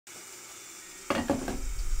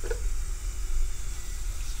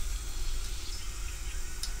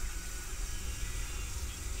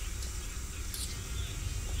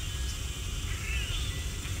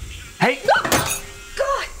Hey!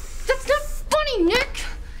 God, that's not funny, Nick.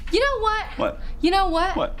 You know what? What? You know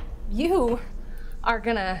what? What? You are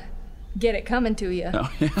gonna get it coming to you.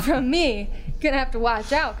 Oh, yeah. From me. You're gonna have to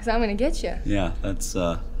watch out, because I'm gonna get you. Yeah, that's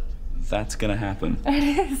gonna happen.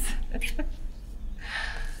 It is.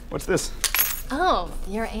 What's this? Oh,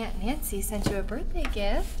 your Aunt Nancy sent you a birthday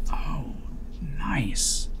gift. Oh,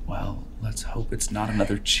 nice. Well, let's hope it's not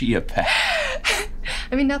another chia pet.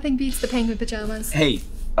 I mean, nothing beats the penguin pajamas. Hey,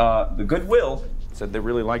 the Goodwill said they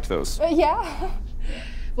really liked those. Yeah.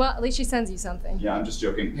 Well, at least she sends you something. Yeah, I'm just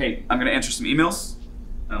joking. Hey, I'm gonna answer some emails,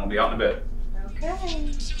 and I'll be out in a bit.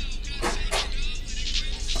 Okay.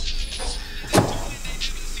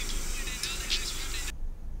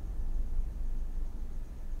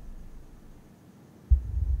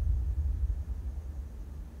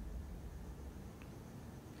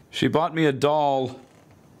 She bought me a doll.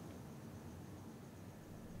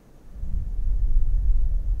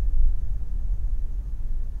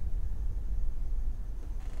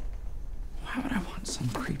 Why would I want some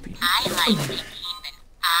creepy? I like to keep an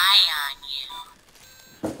eye on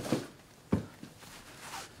you.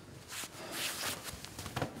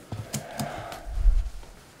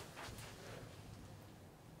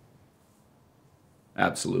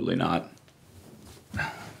 Absolutely not.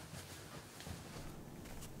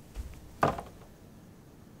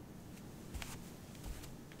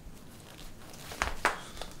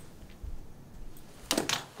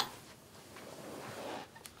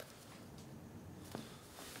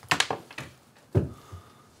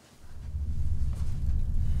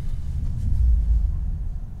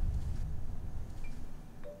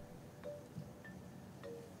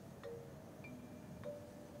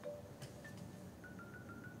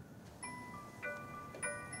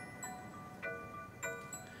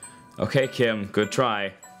 Okay, Kim, good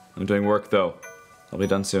try. I'm doing work though. I'll be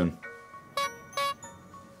done soon.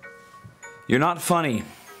 You're not funny.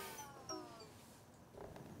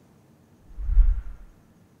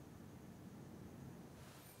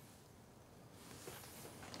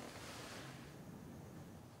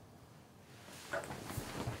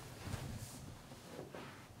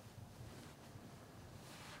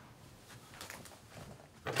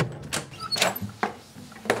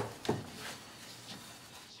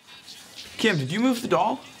 Kim, did you move the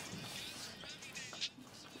doll?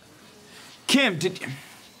 Kim, did you...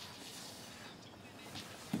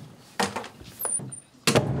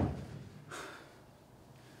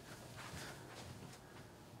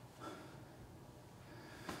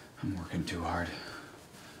 I'm working too hard.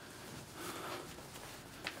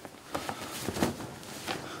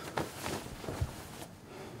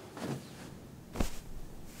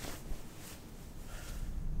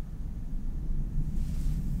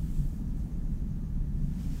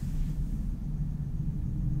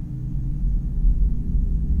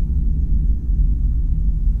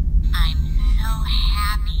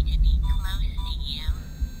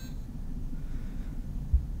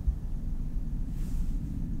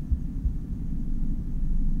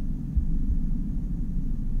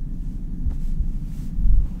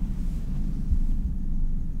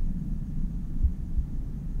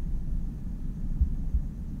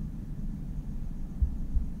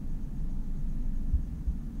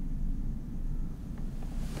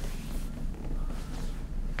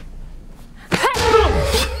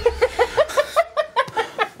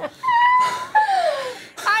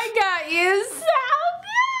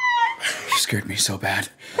 Scared me so bad.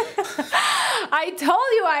 I told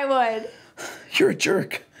you I would. You're a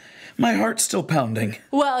jerk. My heart's still pounding.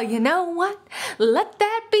 Well, you know what? Let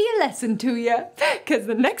that be a lesson to you. Because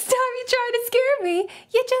the next time you try to scare me,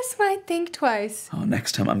 you just might think twice. Oh,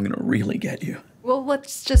 next time I'm gonna really get you. Well,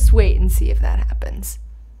 let's just wait and see if that happens.